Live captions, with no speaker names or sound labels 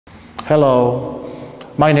Hello,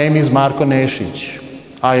 my name is Marko Nešić.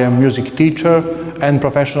 I am a music teacher and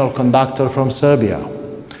professional conductor from Serbia.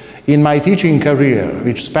 In my teaching career,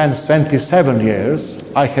 which spans 27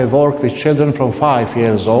 years, I have worked with children from 5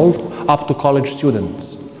 years old up to college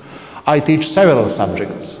students. I teach several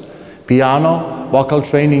subjects: piano, vocal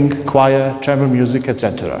training, choir, chamber music,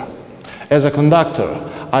 etc. As a conductor,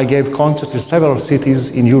 I gave concerts in several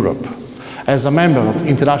cities in Europe. As a member of the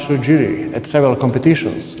international jury at several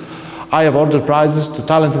competitions, I have awarded prizes to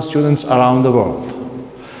talented students around the world.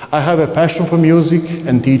 I have a passion for music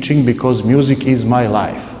and teaching because music is my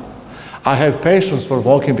life. I have patience for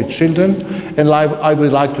working with children, and I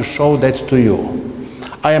would like to show that to you.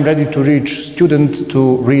 I am ready to reach students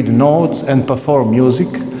to read notes and perform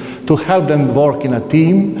music, to help them work in a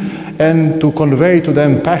team, and to convey to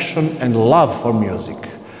them passion and love for music.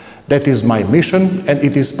 That is my mission, and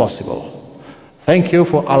it is possible. Thank you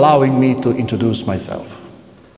for allowing me to introduce myself.